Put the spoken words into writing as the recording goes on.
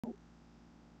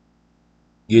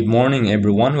Good morning,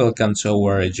 everyone. Welcome to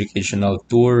our educational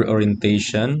tour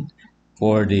orientation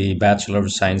for the Bachelor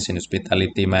of Science in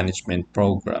Hospitality Management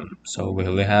program. So we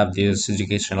will have this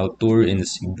educational tour in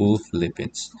Cebu,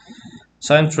 Philippines.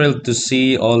 So I'm thrilled to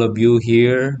see all of you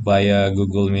here via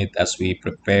Google Meet as we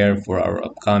prepare for our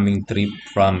upcoming trip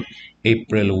from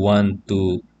April 1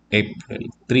 to April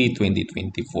 3,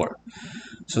 2024.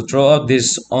 So throughout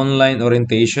this online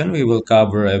orientation, we will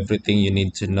cover everything you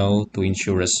need to know to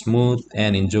ensure a smooth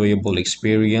and enjoyable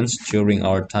experience during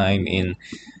our time in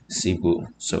Cebu.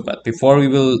 But before we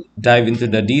will dive into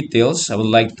the details, I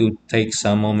would like to take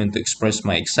some moment to express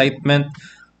my excitement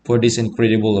for this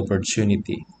incredible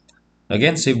opportunity.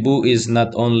 Again, Cebu is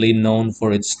not only known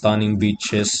for its stunning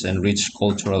beaches and rich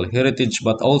cultural heritage,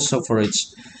 but also for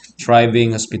its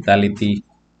thriving hospitality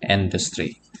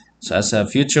industry. So, as a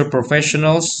future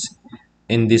professionals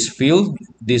in this field,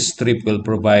 this trip will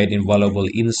provide invaluable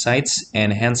insights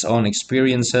and hands-on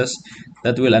experiences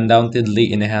that will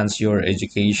undoubtedly enhance your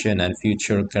education and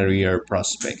future career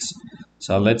prospects.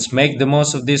 So, let's make the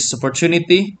most of this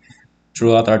opportunity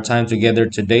throughout our time together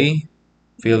today.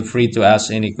 Feel free to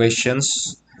ask any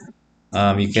questions.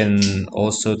 You can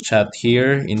also chat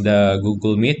here in the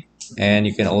Google Meet, and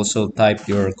you can also type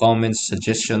your comments,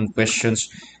 suggestions, questions,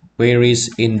 queries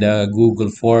in the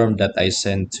Google form that I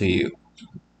sent to you.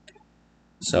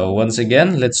 So once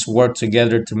again, let's work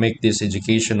together to make this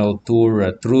educational tour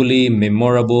a truly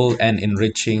memorable and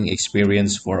enriching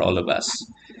experience for all of us.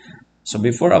 So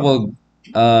before I will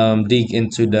dig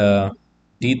into the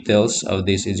details of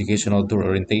this educational tour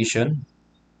orientation,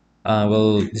 I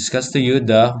will discuss to you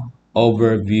the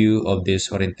overview of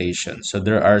this orientation. So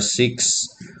there are six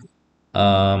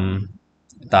um,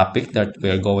 topics that we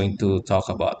are going to talk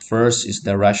about. First is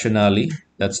the rationale.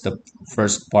 That's the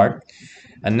first part.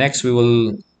 And next we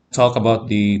will talk about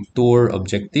the tour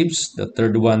objectives. The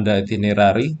third one, the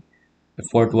itinerary. The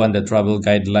fourth one, the travel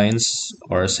guidelines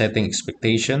or setting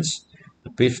expectations.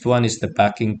 The fifth one is the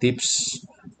packing tips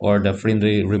or the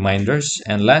friendly reminders.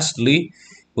 And lastly,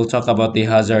 we'll talk about the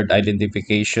hazard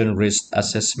identification, risk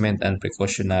assessment, and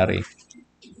precautionary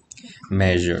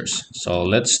measures. So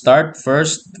let's start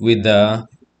first with the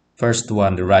first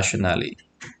one, the rationale.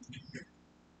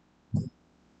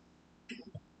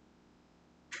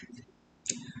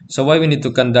 So why we need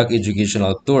to conduct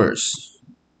educational tours?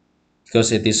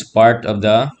 Because it is part of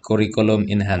the curriculum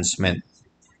enhancement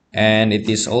and it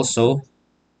is also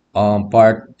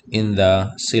part in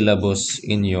the syllabus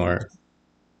in your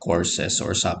courses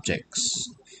or subjects.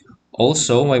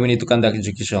 Also, why we need to conduct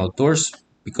educational tours?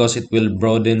 Because it will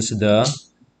broadens the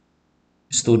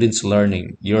students'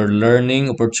 learning, your learning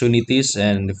opportunities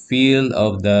and the feel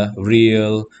of the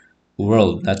real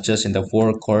world, not just in the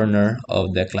four corner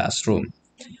of the classroom.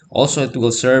 Also, it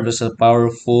will serve as a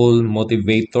powerful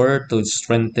motivator to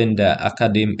strengthen the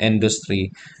academic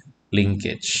industry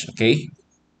linkage. Okay,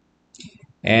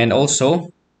 and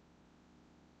also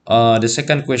the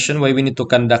second question, why we need to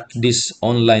conduct this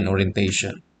online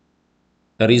orientation?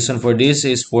 The reason for this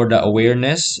is for the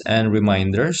awareness and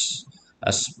reminders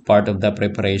as part of the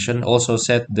preparation. Also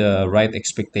set the right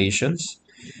expectations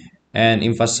and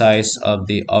emphasize of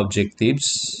the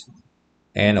objectives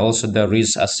and also the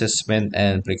risk assessment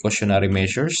and precautionary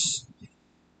measures.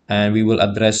 And we will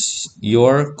address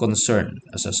your concern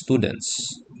as a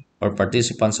students or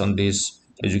participants on this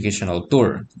educational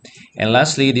tour. And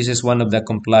lastly, this is one of the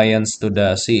compliance to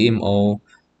the CMO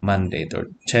mandate or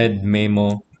CHED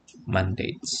memo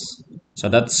mandates. So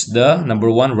that's the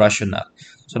number one rationale.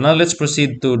 So now let's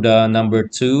proceed to the number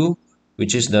two,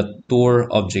 which is the tour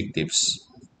objectives.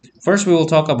 First, we will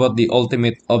talk about the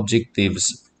ultimate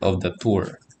objectives of the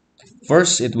tour.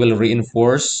 First, it will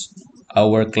reinforce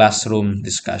our classroom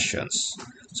discussions.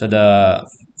 So the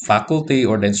faculty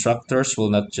or the instructors will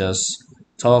not just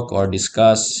talk or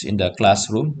discuss in the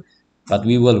classroom, but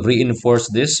we will reinforce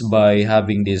this by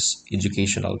having this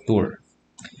educational tour.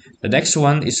 The next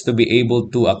one is to be able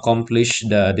to accomplish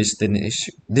the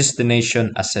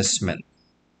destination assessment.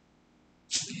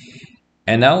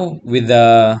 And now with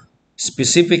the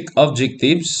specific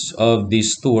objectives of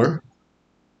this tour,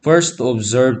 first to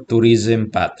observe tourism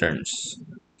patterns.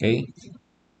 Okay,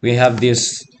 we have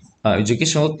this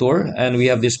educational tour and we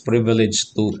have this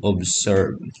privilege to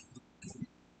observe.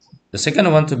 The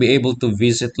second one, to be able to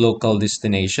visit local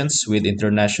destinations with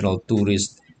international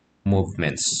tourist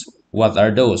movements. What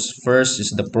are those? First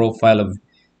is the profile of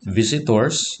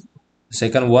visitors.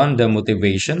 Second one, the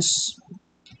motivations.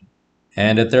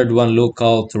 And the third one,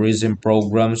 local tourism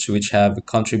programs which have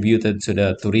contributed to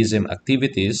the tourism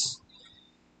activities.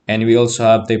 And we also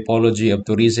have typology of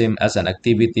tourism as an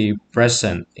activity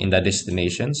present in the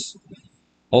destinations.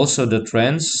 also the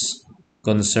trends,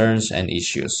 concerns, and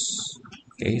issues.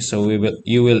 Okay, so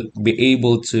you will be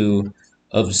able to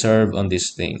observe on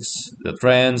these things, the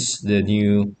trends, the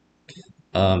new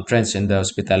trends in the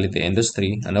hospitality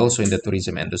industry and also in the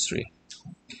tourism industry.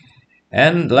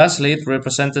 And lastly,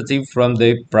 representative from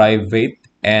the private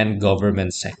and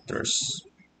government sectors.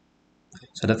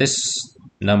 So that is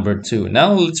number two.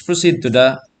 Now let's proceed to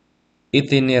the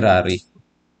itinerary.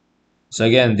 So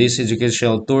again, this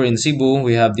educational tour in Cebu,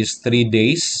 we have these 3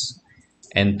 days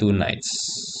and 2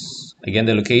 nights. Again,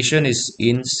 the location is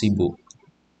in Cebu.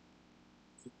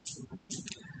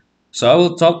 So I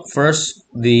will talk first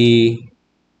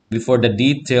before the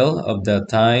detail of the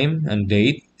time and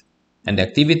date and the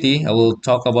activity. I will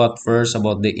talk about first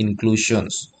about the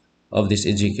inclusions of this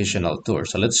educational tour.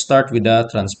 So let's start with the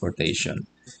transportation.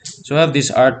 So we have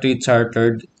this R3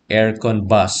 chartered aircon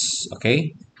bus.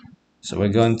 Okay, so we're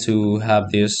going to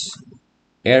have this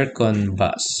aircon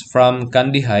bus from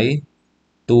Kandihay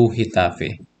to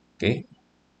Hitafe. Okay,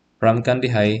 from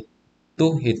Kandihay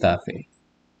to Hitafe.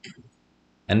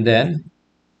 And then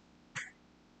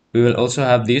we will also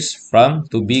have this from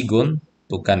Tubigon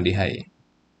to Kandihay.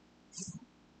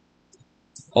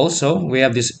 Also, we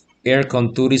have this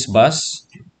aircon tourist bus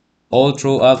all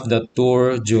throughout the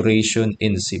tour duration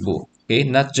in Cebu. Okay,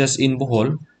 not just in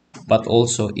Bohol, but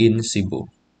also in Cebu.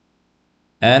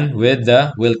 And with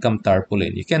the welcome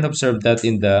tarpaulin. You can observe that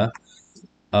in the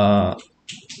uh,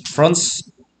 front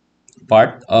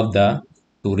part of the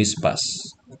tourist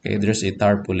bus. Okay, there's a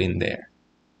tarpaulin there.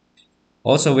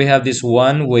 Also, we have this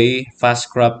one-way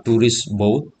fast-craft tourist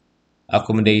boat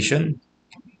accommodation,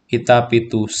 Hitapi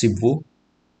to Cebu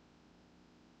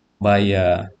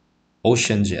by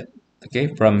Ocean Jet.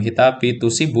 Okay, from Hitapi to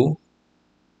Cebu,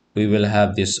 we will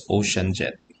have this Ocean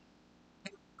Jet.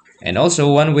 And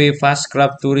also one-way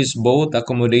fast-craft tourist boat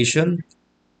accommodation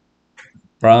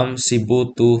from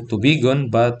Cebu to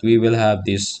Tubigon, but we will have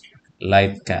this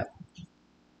light cat.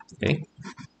 Okay.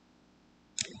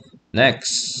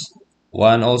 Next,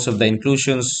 one also of the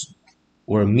inclusions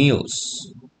were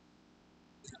meals.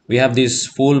 We have these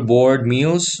full board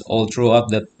meals all throughout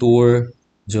the tour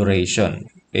duration.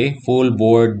 Okay, full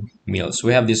board meals.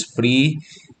 We have these free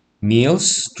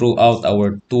meals throughout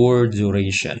our tour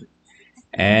duration.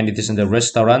 And it is in the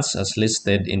restaurants as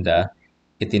listed in the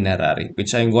itinerary,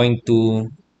 which I'm going to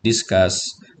discuss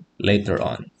later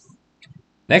on.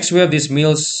 Next, we have these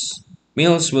meals.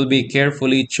 Meals will be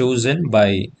carefully chosen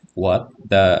by what?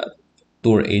 The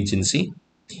tour agency.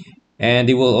 And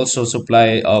they will also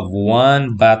supply of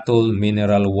one bottle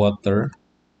mineral water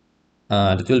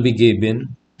that will be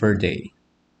given per day.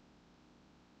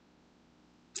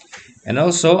 And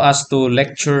also as to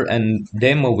lecture and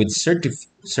demo with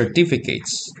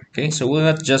certificates. Okay, so we'll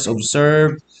not just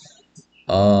observe,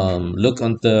 look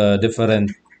on the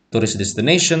different tourist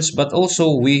destinations, but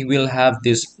also we will have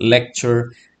this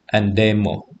lecture and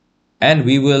demo, and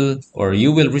we will or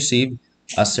you will receive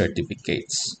a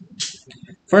certificates.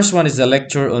 First one is the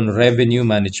lecture on revenue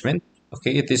management.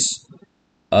 Okay, it is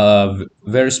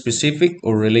very specific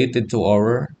or related to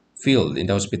our field in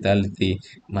the hospitality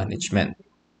management.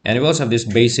 And we also have this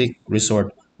basic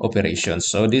resort operations.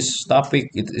 So this topic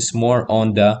it is more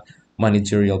on the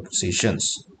managerial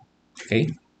positions. Okay.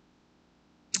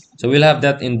 So we'll have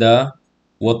that in the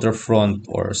waterfront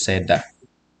or SEDA.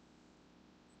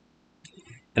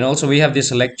 And also we have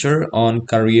this lecture on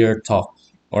career talk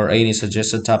or any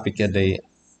suggested topic at the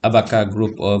Abaca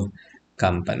group of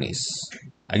companies.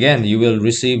 Again, you will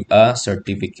receive a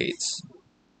certificates.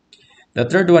 The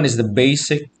third one is the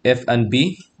basic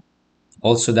F&B,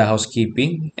 also the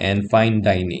housekeeping and fine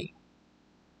dining.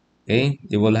 Okay,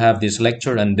 they will have this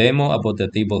lecture and demo about the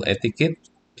table etiquette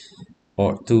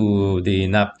or to the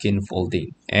napkin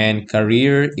folding and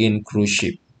career in cruise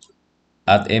ship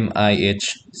at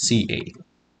MIHCA.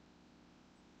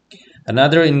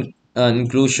 Another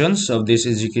inclusions of this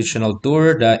educational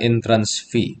tour, the entrance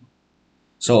fee.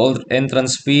 So all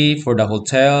entrance fee for the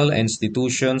hotel,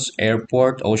 institutions,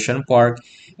 airport, ocean park,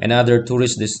 and other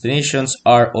tourist destinations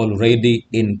are already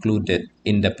included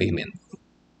in the payment.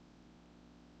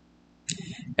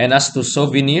 And as to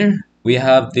souvenir, we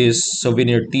have this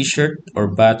souvenir t-shirt or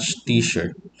batch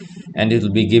t-shirt, and it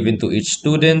will be given to each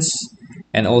students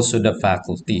and also the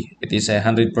faculty. It is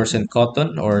 100%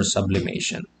 cotton or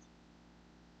sublimation.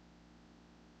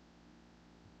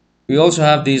 We also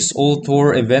have these all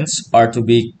tour events are to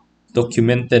be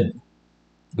documented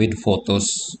with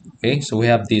photos. Okay, so we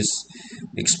have this,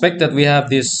 expect that we have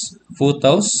these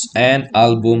photos and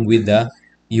album with the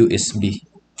USB.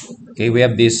 Okay, we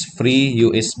have this free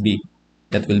USB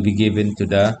that will be given to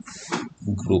the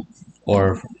group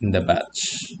or in the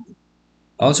batch.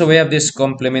 Also, we have this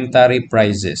complimentary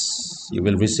prizes. You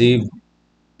will receive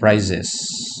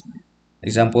prizes.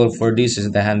 Example for this is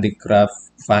the handicraft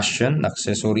fashion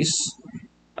accessories.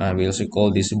 We also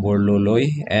call this borloloy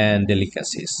and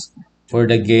delicacies for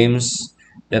the games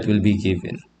that will be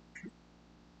given.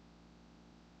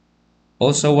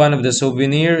 Also, one of the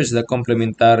souvenirs is the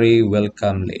complimentary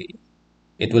welcome lei.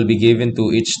 It will be given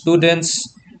to each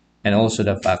students and also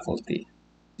the faculty.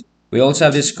 We also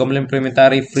have this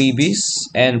complimentary freebies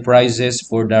and prizes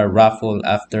for the raffle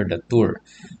after the tour.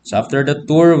 So after the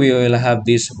tour, we will have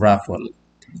this raffle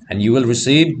and you will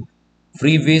receive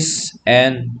freebies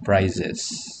and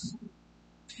prizes.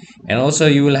 And also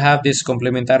you will have this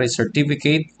complimentary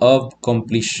certificate of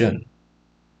completion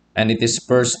and it is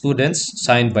per students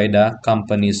signed by the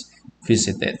companies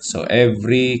visited. So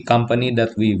every company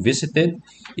that we visited,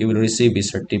 you will receive a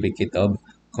certificate of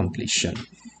completion.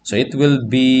 So it will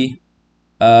be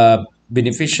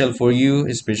beneficial for you,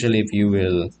 especially if you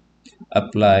will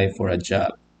apply for a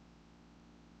job.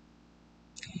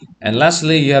 And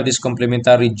lastly, you have this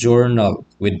complimentary journal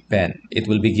with pen. It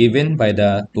will be given by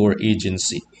the tour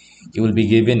agency. You will be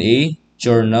given a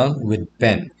journal with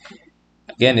pen.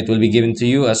 Again, it will be given to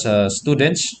you as a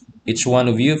student, each one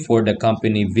of you for the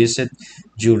company visit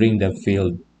during the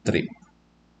field trip.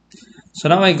 So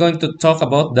now I'm going to talk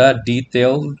about the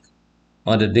detail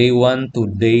on the day 1 to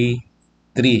day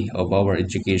 3 of our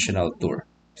educational tour.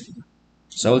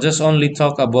 So I'll just only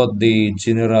talk about the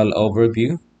general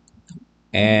overview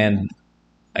and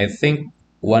I think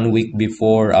 1 week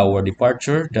before our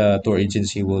departure, the tour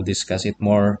agency will discuss it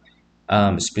more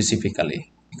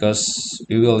specifically because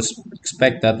we will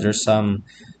expect that there's some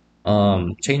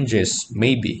changes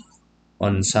maybe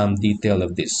on some detail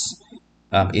of this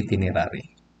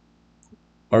itinerary.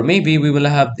 Or maybe we will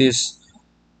have this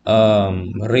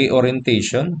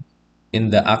reorientation in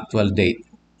the actual date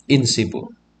in Cebu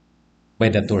by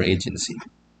the tour agency.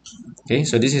 Okay,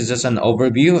 so this is just an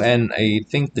overview and I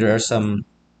think there's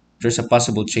a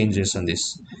possible changes on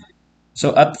this.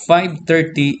 So at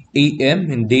 5:30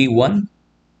 a.m. in day 1,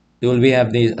 you will be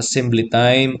have the assembly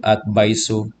time at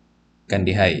Baisu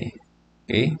Kandihay.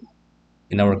 Okay,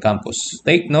 in our campus.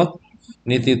 Take note,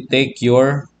 you need to take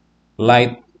your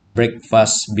light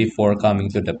breakfast before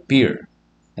coming to the pier.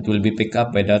 It will be picked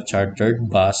up by the chartered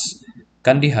bus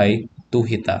Kandihay to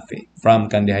Hitafe, from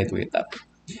Kandihay to Hitafe.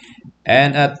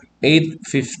 And at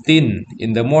 8:15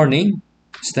 in the morning,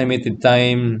 estimated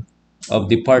time of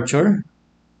departure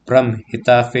from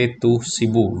Hitafe to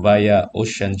Cebu via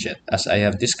ocean jet, as I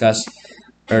have discussed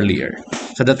earlier.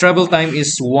 So the travel time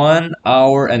is 1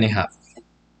 hour and a half.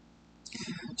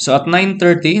 So at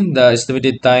 9:30, the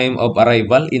estimated time of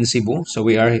arrival in Cebu. So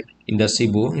we are in the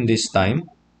Cebu in this time.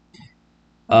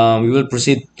 We will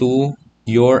proceed to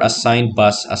your assigned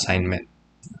bus assignment.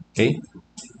 Okay.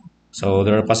 So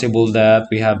there are possible that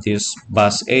we have this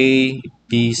bus A,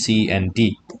 B, C, and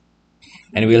D.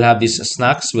 And we'll have these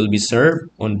snacks will be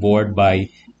served on board by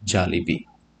Jollibee.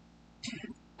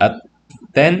 At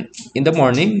 10 in the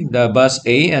morning, the bus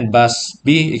A and bus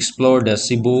B explore the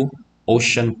Cebu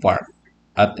Ocean Park.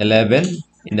 At 11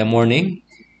 in the morning,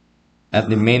 at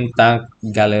the main tank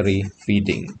gallery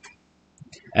feeding.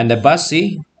 And the bus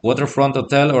C, Waterfront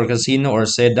Hotel or Casino or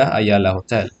Seda Ayala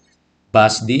Hotel.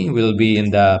 Bus D will be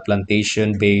in the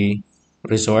Plantation Bay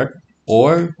Resort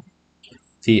or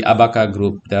the Abaca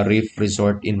Group, the Reef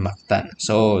Resort in Mactan.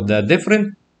 So the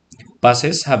different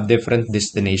buses have different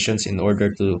destinations in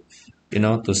order to,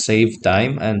 to save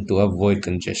time and to avoid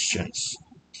congestions.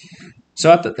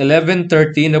 So at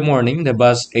 11:30 in the morning, the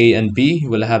bus A and B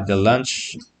will have the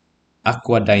lunch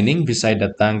aqua dining beside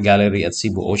the tank gallery at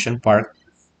Cebu Ocean Park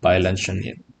by Luncheon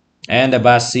Inn. And the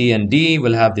bus C and D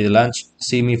will have the lunch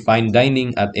semi-fine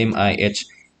dining at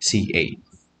MIHCA.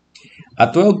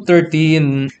 At 12:30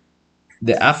 in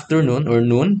the afternoon or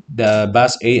noon, the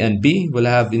bus A and B will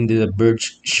have in the bird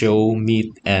show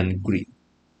meet and greet.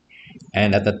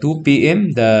 And at the 2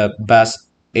 p.m., the bus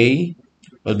A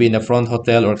will be in the front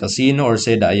hotel or casino or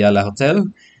say the Ayala Hotel.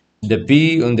 The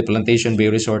B on the Plantation Bay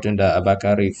Resort and the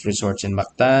Abaca Reef Resorts in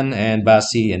Mactan. And bus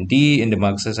C and D in the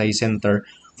Magsaysay Center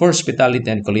for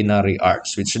Hospitality and Culinary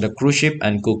Arts, which is the cruise ship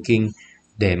and cooking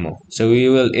demo. So we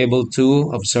will able to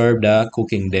observe the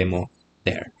cooking demo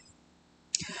there.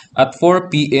 At 4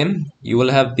 p.m., you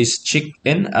will have this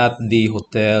check-in at the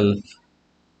hotel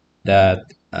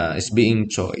that is being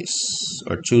choice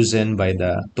or chosen by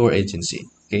the tour agency.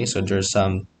 Okay, so there's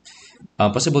some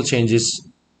possible changes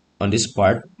on this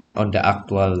part on the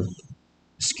actual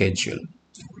schedule.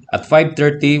 At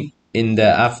 5:30 in the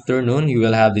afternoon, you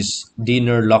will have this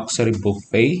dinner luxury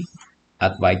buffet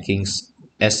at Vikings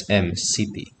SM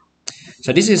City.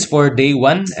 So this is for day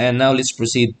 1, and now let's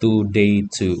proceed to day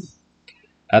 2.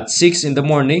 At 6 in the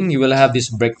morning, you will have this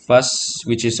breakfast,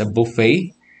 which is a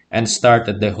buffet, and start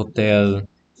at the hotel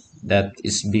that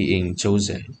is being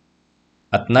chosen.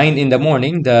 At 9 in the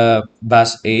morning, the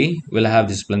bus A will have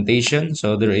this plantation.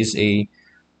 So there is a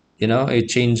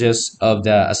changes of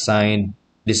the assigned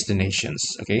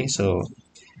destinations. Okay, so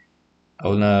I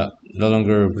will no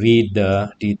longer read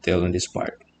the detail in this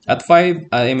part. At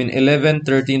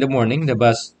 11:30 in the morning, the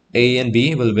bus A and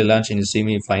B will be launched in the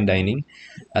semi-fine dining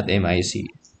at MIHCA.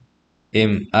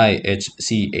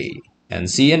 And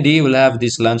C and D will have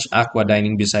this lunch aqua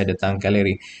dining beside the tank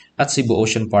gallery at Cebu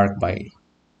Ocean Park by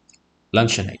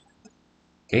luncheonate.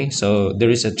 Okay, so there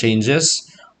is a changes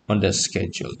on the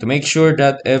schedule to make sure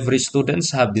that every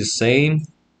students have the same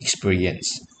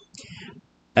experience.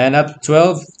 And at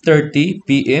 12:30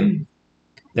 p.m.,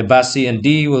 the bus C and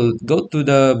D will go to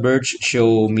the bird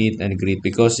show meet and greet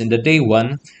because in the day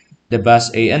 1, the bus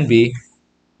A and B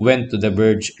went to the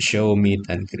bird show meet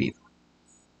and greet.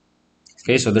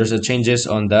 Okay, so there's a changes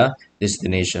on the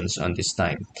destinations on this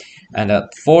time. And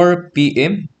at 4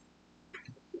 p.m.,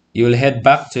 you will head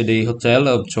back to the hotel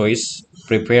of choice,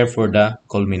 prepare for the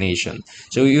culmination.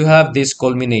 So you have this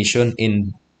culmination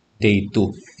in day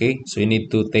 2. Okay, so you need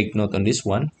to take note on this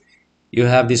one. You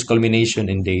have this culmination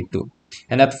in day 2.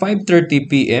 And at 5:30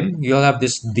 p.m., you'll have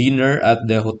this dinner at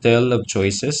the hotel of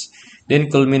choices. Then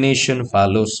culmination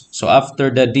follows. So after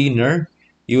the dinner,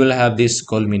 you will have this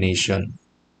culmination.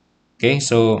 Okay,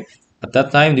 so at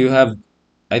that time,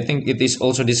 I think it is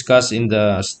also discussed in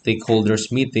the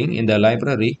stakeholders meeting in the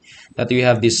library that you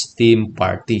have this theme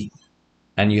party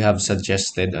and you have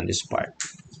suggested on this part.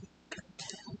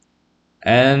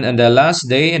 And on the last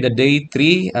day, in the day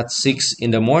 3 at 6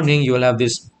 in the morning, you will have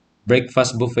this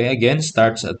breakfast buffet again,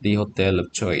 starts at the hotel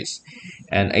of choice.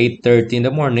 And 8:30 in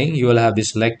the morning, you will have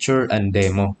this lecture and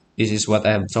demo. This is what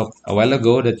I have talked a while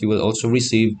ago that you will also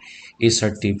receive a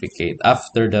certificate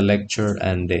after the lecture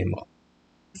and demo.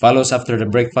 Follows after the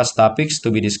breakfast topics to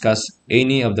be discussed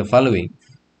any of the following.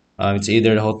 It's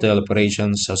either the hotel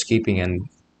operations, housekeeping, and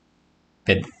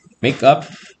bed makeup,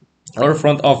 or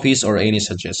front office, or any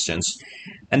suggestions.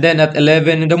 And then at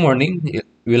 11 in the morning,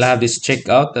 we'll have this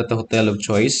checkout at the hotel of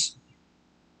choice.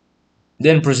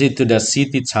 Then proceed to the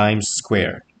City Times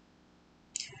Square.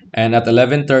 And at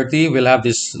 11:30, we'll have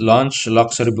this lunch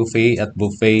luxury buffet at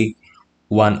Buffet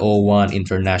 101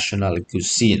 International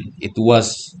Cuisine.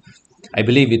 I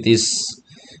believe it is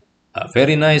a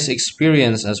very nice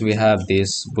experience as we have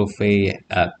this buffet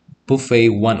at Buffet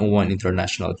 101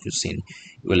 International Cuisine.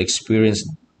 You will experience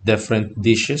different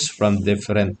dishes from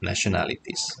different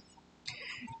nationalities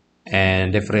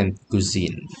and different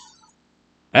cuisine.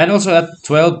 And also at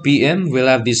 12 p.m., we'll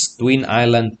have this Twin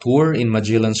Island tour in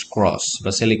Magellan's Cross,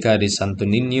 Basilica de Santo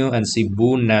Niño, and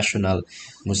Cebu National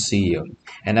Museum.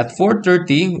 And at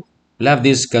 4:30, we'll have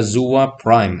this Kazuwa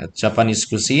Prime at Japanese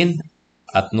cuisine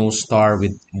at No Star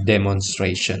with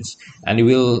demonstrations. And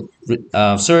we will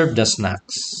serve the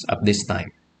snacks at this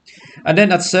time. And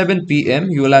then at 7 p.m.,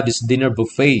 you will have this dinner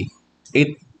buffet.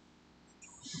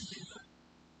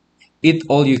 Eat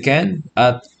all you can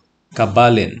at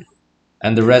Kabalin.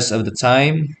 And the rest of the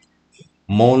time,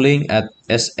 mauling at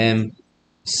SM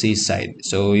Seaside.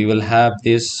 So you will have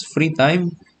this free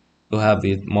time to have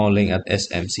it mauling at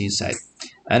SM Seaside.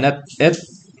 And at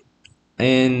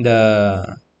in the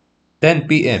 10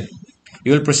 p.m.,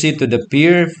 you will proceed to the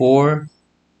pier for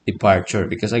departure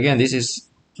because again, this is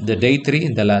the day 3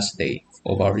 and the last day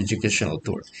of our educational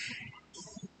tour.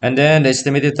 And then the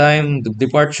estimated time of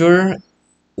departure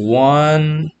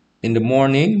 1 in the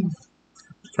morning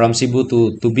from Cebu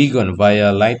to Tubigon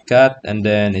via Lightcat, and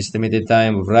then estimated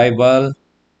time of arrival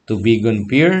to Bigon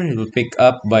Pier. It will pick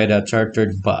up by the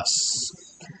chartered bus.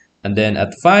 And then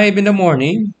at 5 in the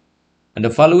morning, and the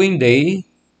following day,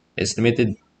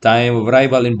 estimated time of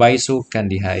arrival in Baisu,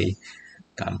 Kandihay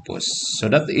campus. So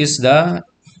that is the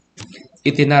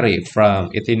itinerary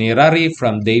from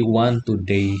day 1 to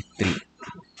day 3.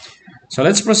 So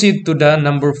let's proceed to the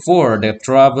number 4, the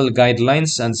travel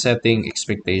guidelines and setting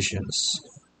expectations.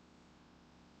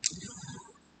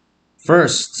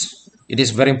 First, it is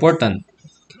very important.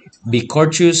 Be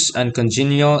courteous and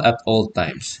congenial at all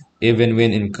times, even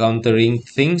when encountering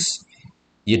things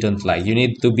you don't like. You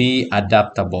need to be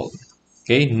adaptable.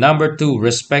 Okay. Number 2,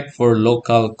 respect for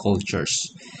local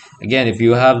cultures. Again, if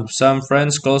you have some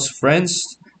friends, close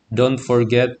friends, don't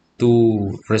forget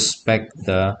to respect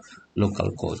the local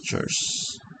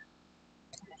cultures.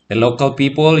 The local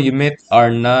people you meet are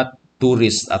not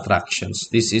tourist attractions.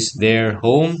 This is their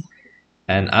home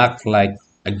and act like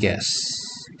a guest.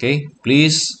 Okay,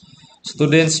 please,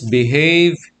 students,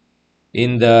 behave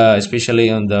in the especially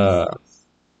on the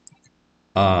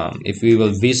if we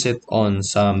will visit on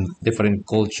some different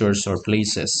cultures or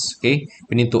places. Okay,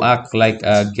 we need to act like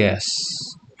a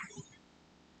guest.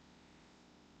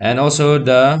 And also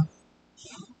the,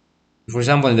 for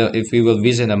example, if we will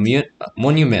visit a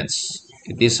monuments,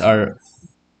 these are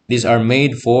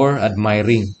made for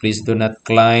admiring. Please do not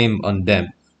climb on them.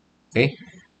 Okay,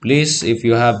 please, if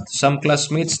you have some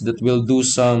classmates that will do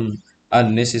some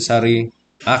unnecessary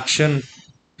action,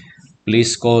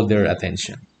 please call their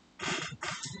attention.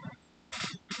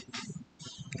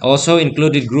 Also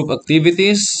included group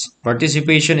activities.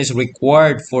 Participation is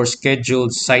required for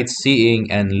scheduled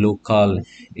sightseeing and local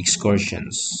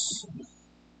excursions.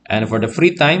 And for the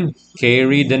free time,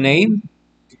 carry the name,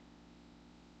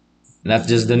 not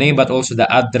just the name, but also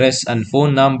the address and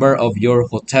phone number of your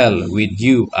hotel with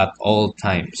you at all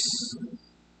times.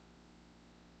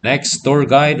 Next, tour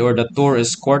guide or the tour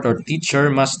escort or teacher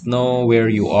must know where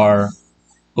you are,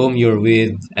 whom you're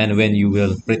with, and when you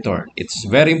will return. It's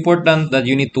very important that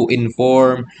you need to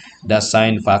inform the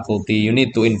assigned faculty, you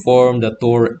need to inform the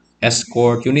tour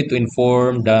escort, you need to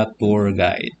inform the tour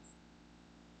guide.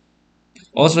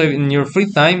 Also, in your free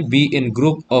time, be in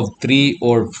group of 3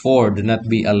 or 4. Do not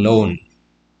be alone.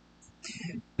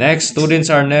 Next, students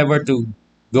are never to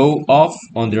go off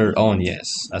on their own.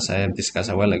 Yes, as I have discussed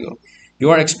a while ago. You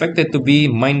are expected to be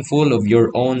mindful of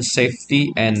your own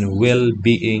safety and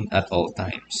well-being at all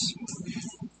times.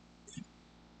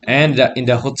 And in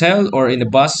the hotel or in the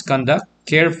bus conduct,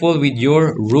 careful with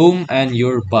your room and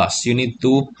your bus. You need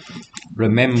to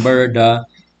remember the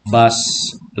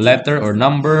bus letter or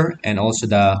number and also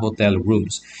the hotel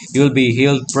rooms. You will be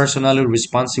held personally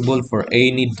responsible for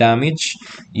any damage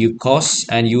you cause,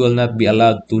 and you will not be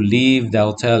allowed to leave the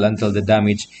hotel until the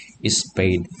damage is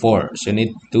paid for. So you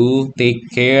need to take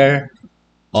care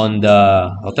on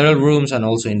the hotel rooms and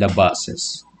also in the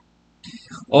buses.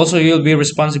 Also, you'll be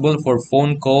responsible for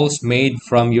phone calls made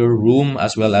from your room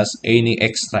as well as any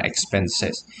extra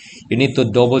expenses. You need to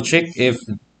double check if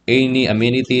any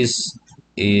amenities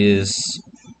is,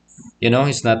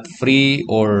 it's not free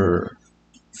or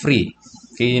free.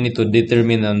 Okay, you need to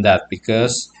determine on that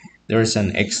because there's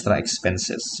an extra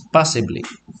expenses possibly.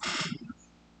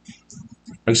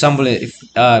 For example,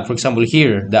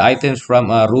 here the items from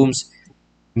rooms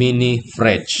mini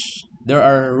fridge. There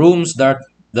are rooms that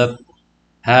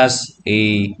has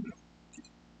a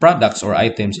products or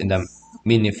items in the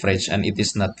mini fridge and it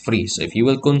is not free. So if you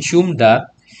will consume that,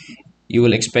 you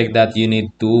will expect that you need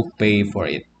to pay for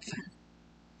it.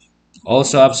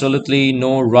 Also, absolutely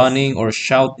no running or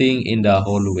shouting in the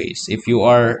hallways. If you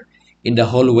are in the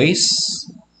hallways,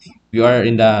 you are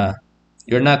in the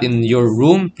you're not in your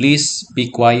room, please be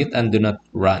quiet and do not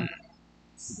run.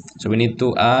 So we need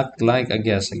to act like a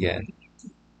guest again.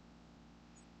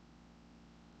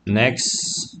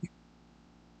 Next.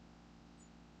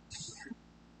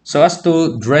 So as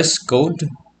to dress code,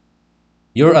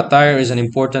 your attire is an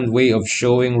important way of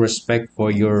showing respect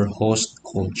for your host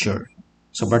culture.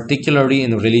 So particularly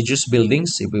in religious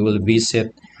buildings, if we will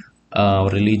visit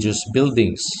religious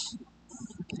buildings,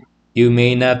 you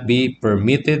may not be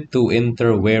permitted to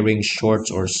enter wearing shorts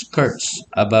or skirts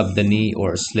above the knee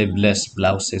or sleeveless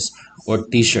blouses or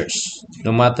t-shirts,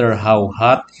 no matter how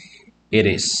hot it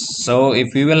is. So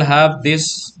if we will have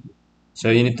this, so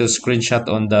you need to screenshot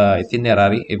on the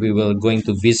itinerary if we will going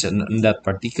to visit on that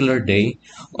particular day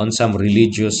on some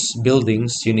religious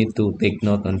buildings, you need to take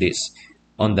note on this,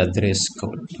 on the dress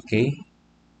code, okay?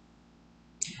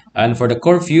 And for the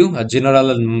curfew, a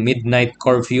general midnight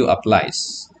curfew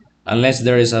applies. Unless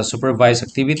there is a supervised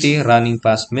activity running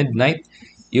past midnight,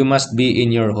 you must be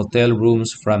in your hotel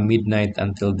rooms from midnight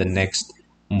until the next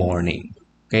morning.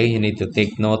 Okay, you need to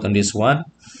take note on this one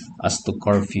as to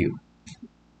curfew.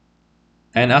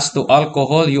 And as to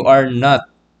alcohol, you are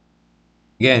not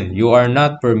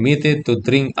permitted to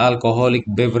drink alcoholic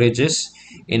beverages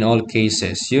in all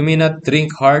cases. You may not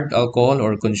drink hard alcohol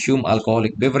or consume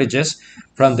alcoholic beverages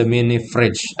from the mini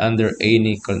fridge under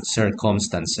any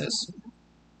circumstances.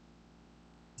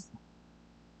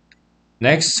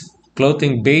 Next,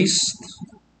 clothing based.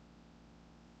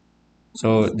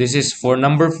 So this is for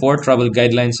number 4, travel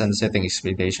guidelines and setting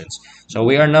expectations. So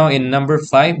we are now in number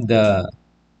 5, the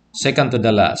second to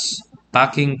the last,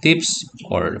 packing tips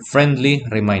or friendly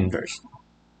reminders.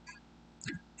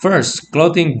 First,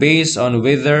 clothing based on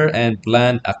weather and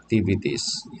planned activities.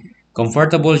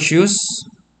 Comfortable shoes,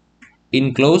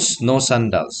 in clothes, no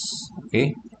sandals,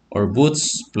 okay? Or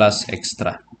boots plus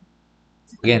extra.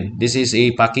 Again, this is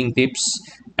a packing tips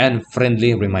and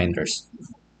friendly reminders.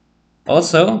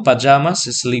 Also, pajamas,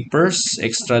 slippers,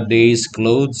 extra days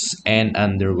clothes, and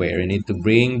underwear. You need to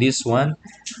bring this one.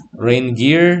 Rain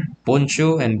gear,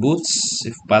 poncho, and boots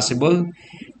if possible.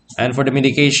 And for the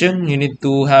medication, you need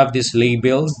to have this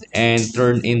labeled and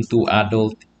turned into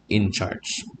adult in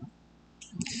charge.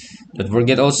 Don't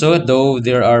forget also, though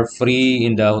there are free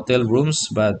in the hotel rooms,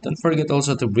 but don't forget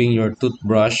also to bring your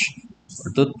toothbrush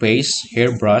or toothpaste,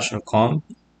 hairbrush or comb,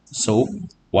 soap,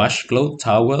 washcloth,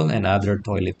 towel, and other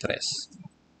toiletries.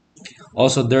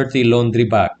 Also, dirty laundry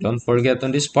bag. Don't forget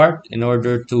on this part in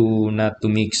order to not to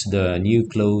mix the new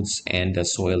clothes and the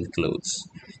soiled clothes.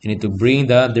 You need to bring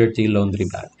the dirty laundry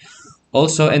bag.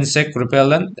 Also, insect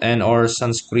repellent and or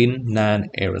sunscreen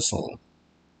non-aerosol.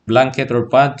 Blanket or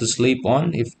pad to sleep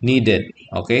on if needed.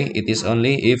 Okay, it is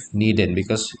only if needed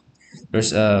because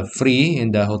there's a free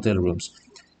in the hotel rooms.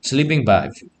 Sleeping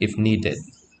bag if needed.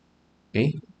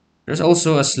 Okay, there's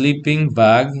also a sleeping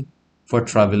bag for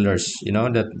travelers. You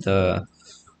know that the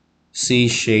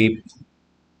C-shaped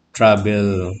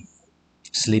travel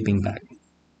sleeping bag.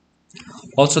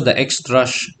 Also the extra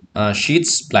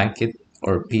sheets, blanket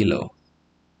or pillow.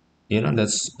 You know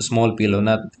that's a small pillow,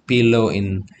 not pillow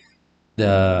in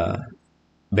the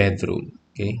bedroom.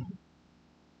 Okay.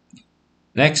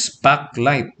 Next, pack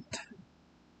light.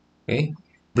 Okay.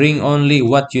 Bring only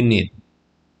what you need.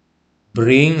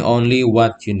 Bring only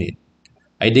what you need.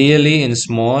 Ideally in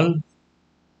small,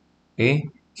 okay,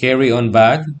 carry-on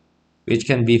bag, which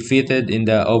can be fitted in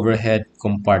the overhead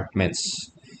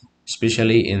compartments,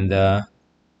 especially in the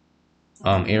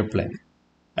airplane.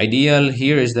 Ideal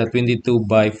here is the 22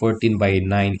 by 14 by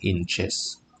 9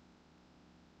 inches.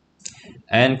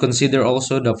 And consider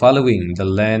also the following: the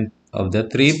length of the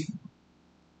trip,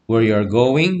 where you are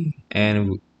going,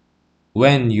 and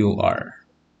when you are,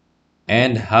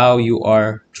 and how you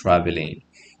are traveling.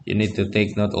 You need to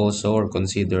take note also or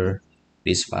consider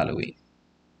this following.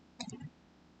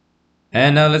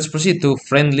 And now let's proceed to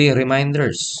friendly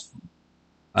reminders.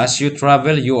 As you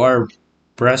travel, you are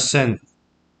present.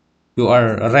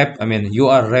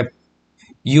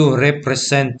 You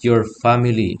represent your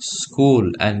family, school,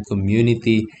 and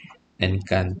community and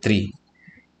country.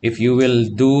 If you will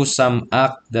do some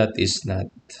act that is not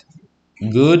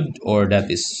good or that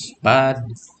is bad,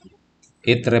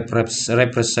 it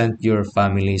represent your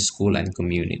family, school, and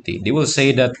community. They will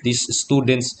say that these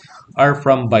students are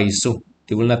from Baisu.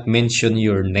 They will not mention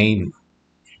your name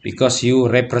because you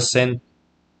represent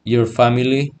your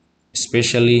family,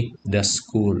 especially the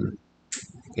school.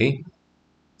 Okay?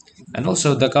 And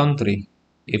also the country.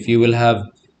 If you will have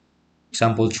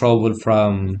example trouble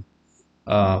from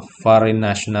foreign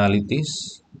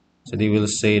nationalities, so they will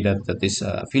say that that is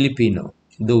a Filipino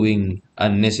doing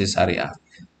unnecessary act.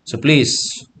 So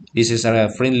please, this is a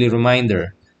friendly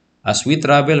reminder. As we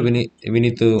travel, we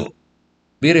need to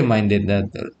be reminded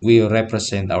that we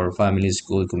represent our family,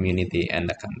 school, community, and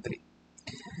the country.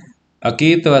 A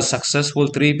key to a successful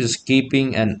trip is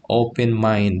keeping an open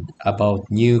mind about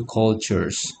new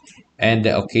cultures and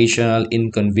the occasional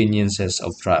inconveniences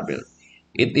of travel.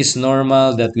 It is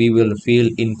normal that we will feel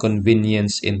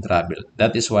inconvenience in travel.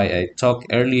 That is why I talked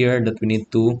earlier that we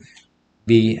need to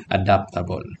be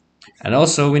adaptable. And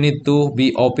also we need to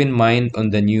be open mind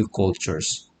on the new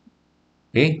cultures.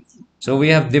 Okay? So we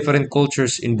have different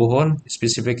cultures in Bohol,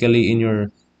 specifically in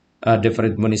your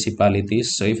different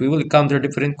municipalities. So if we will encounter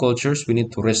different cultures, we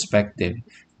need to respect them.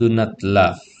 Do not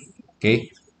laugh. Okay?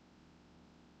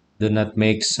 Do not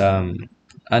make some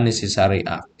unnecessary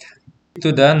act.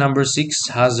 To the number six,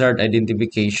 hazard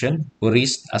identification,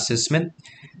 risk assessment,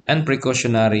 and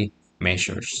precautionary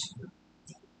measures.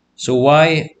 So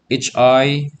why HIRARC,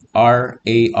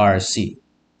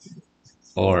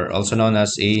 or also known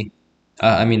as the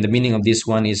meaning of this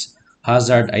one is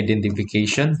hazard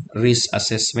identification, risk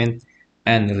assessment,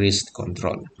 and risk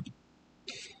control.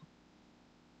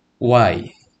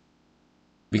 Why?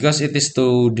 Because it is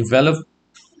to develop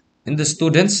in the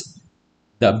students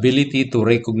the ability to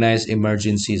recognize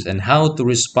emergencies and how to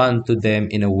respond to them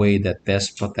in a way that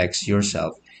best protects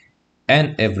yourself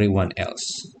and everyone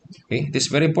else. Okay, this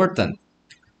is very important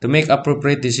to make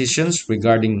appropriate decisions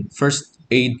regarding first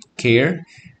aid care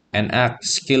and act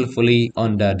skillfully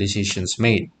on the decisions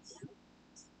made.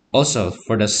 Also,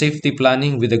 for the safety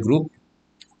planning with the group,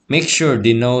 make sure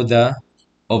they know the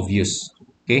obvious.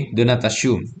 Okay, do not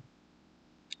assume.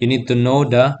 You need to know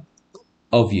the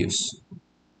obvious.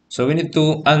 So we need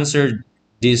to answer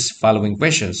these following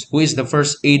questions. Who is the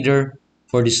first aider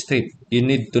for this trip? You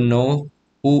need to know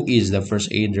who is the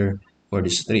first aider for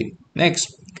this trip.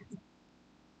 Next,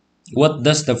 what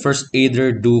does the first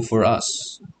aider do for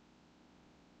us?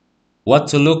 What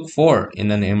to look for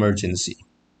in an emergency?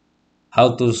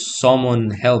 how to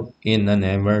summon help in an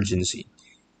emergency,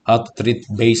 how to treat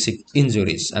basic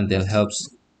injuries until help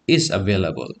is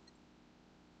available,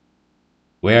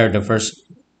 where the first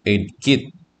aid kit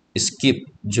is kept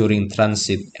during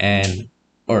transit and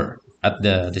or at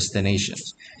the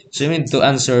destinations. So you need to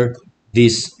answer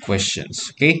these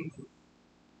questions. Okay?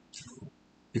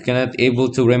 You cannot able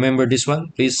to remember this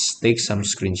one, please take some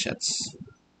screenshots.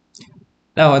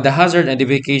 Now, the hazard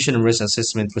identification and risk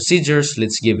assessment procedures,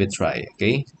 let's give it a try.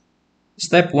 Okay?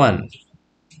 Step 1.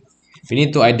 We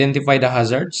need to identify the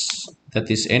hazards. That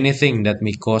is anything that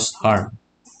may cause harm.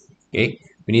 Okay?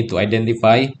 We need to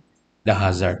identify the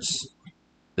hazards.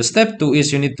 The step 2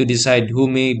 is you need to decide who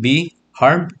may be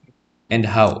harmed and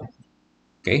how.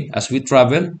 Okay? As we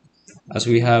travel, as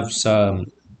we have some,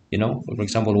 for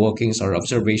example, walkings or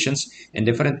observations in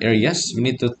different areas, we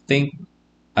need to think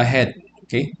ahead.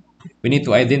 Okay? We need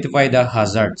to identify the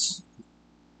hazards.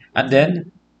 And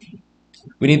then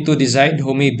we need to decide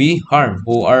who may be harmed,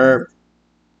 who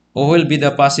will be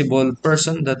the possible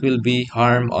person that will be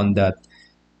harmed on that,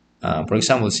 for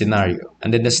example, scenario.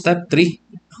 And then the step 3,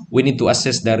 we need to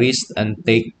assess the risk and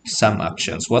take some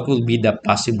actions. What will be the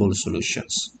possible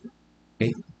solutions?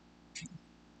 Okay.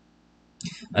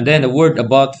 And then a word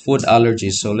about food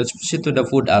allergies. So let's proceed to the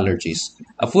food allergies.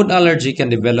 A food allergy can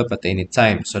develop at any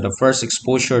time. So the first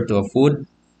exposure to a food,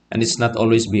 and it's not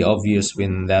always be obvious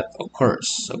when that occurs.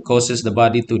 So causes the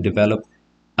body to develop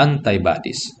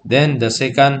antibodies. Then the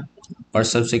second or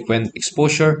subsequent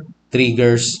exposure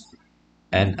triggers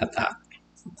an attack.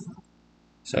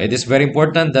 So it is very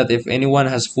important that if anyone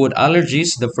has food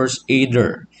allergies, the first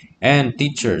aider and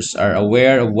teachers are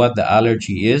aware of what the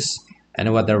allergy is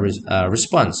and what the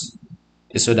response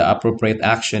is, so the appropriate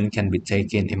action can be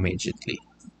taken immediately.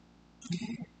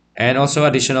 And also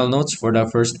additional notes for the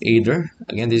first aider.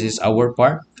 Again, this is our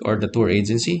part or the tour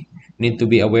agency. Need to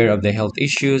be aware of the health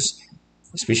issues,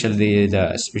 especially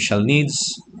the special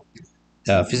needs,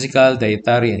 the physical,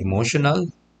 dietary, and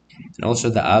emotional, and also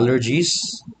the allergies.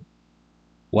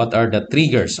 What are the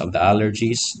triggers of the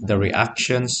allergies, the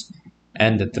reactions,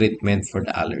 and the treatment for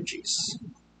the allergies?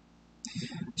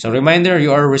 So reminder,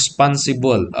 you are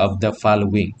responsible of the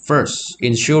following. First,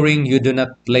 ensuring you do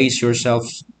not place yourself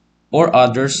or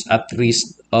others at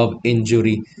risk of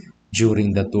injury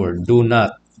during the tour. Do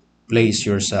not place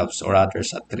yourselves or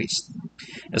others at risk.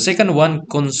 The second one,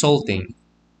 consulting.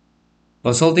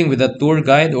 Consulting with a tour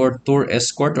guide or tour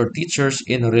escort or teachers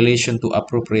in relation to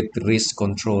appropriate risk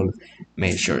control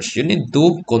measures. You need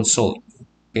to consult.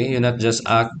 Okay, you not just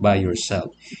act by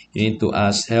yourself. You need to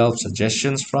ask help,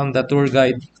 suggestions from the tour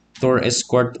guide, tour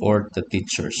escort, or the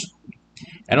teachers.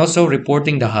 And also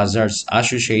reporting the hazards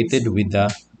associated with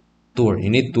the tour. You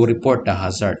need to report the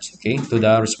hazards, okay, to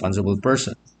the responsible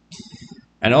person.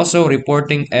 And also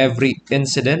reporting every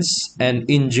incident and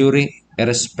injury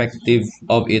irrespective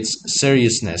of its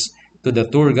seriousness to the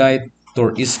tour guide,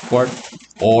 tour escort,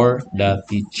 or the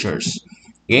teachers.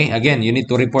 Okay, again, you need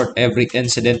to report every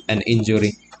incident and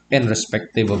injury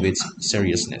irrespective of its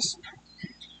seriousness.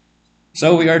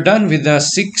 So we are done with the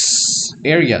 6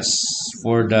 areas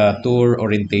for the tour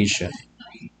orientation.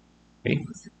 Okay.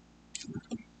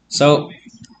 So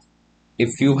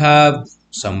if you have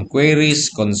some queries,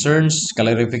 concerns,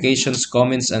 clarifications,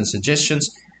 comments, and suggestions,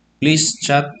 please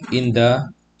chat in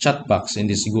the chat box in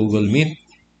this Google Meet.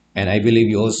 And I believe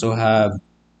you also have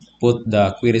put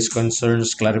the queries,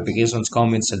 concerns, clarifications,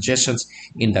 comments, suggestions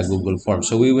in the Google form.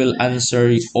 So we will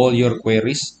answer all your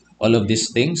queries, all of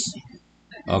these things.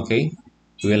 Okay.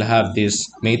 We will have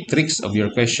this matrix of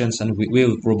your questions and we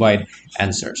will provide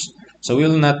answers. So we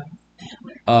will not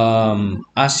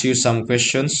ask you some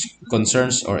questions,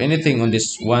 concerns, or anything on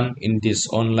this one in this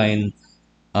online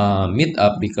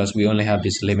meetup because we only have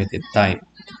this limited time.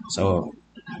 So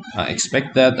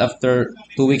expect that after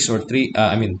 2 weeks or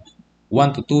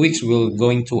 1 to 2 weeks, we're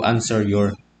going to answer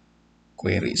your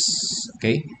queries,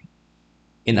 okay,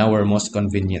 in our most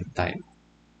convenient time.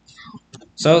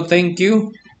 So thank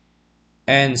you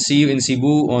and see you in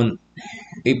Cebu on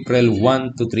April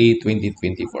 1 to 3,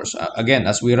 2024. So again,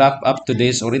 as we wrap up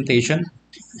today's orientation,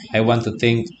 I want to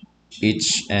thank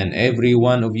each and every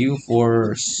one of you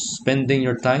for spending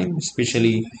your time,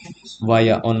 especially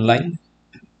via online.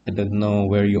 I don't know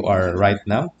where you are right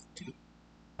now.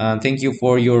 Thank you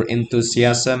for your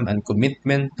enthusiasm and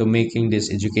commitment to making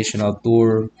this educational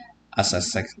tour as a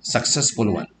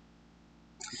successful one.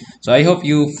 So I hope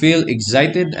you feel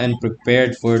excited and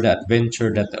prepared for the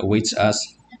adventure that awaits us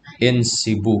in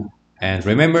Cebu. And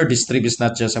remember, this trip is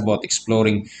not just about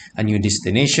exploring a new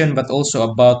destination, but also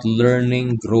about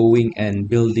learning, growing, and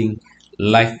building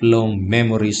lifelong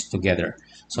memories together.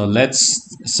 So let's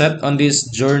set on this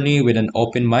journey with an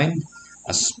open mind,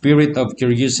 a spirit of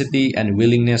curiosity, and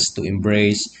willingness to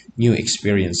embrace new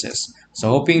experiences. So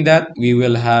hoping that we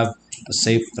will have a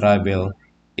safe travel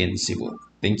in Cebu.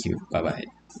 Thank you. Bye bye.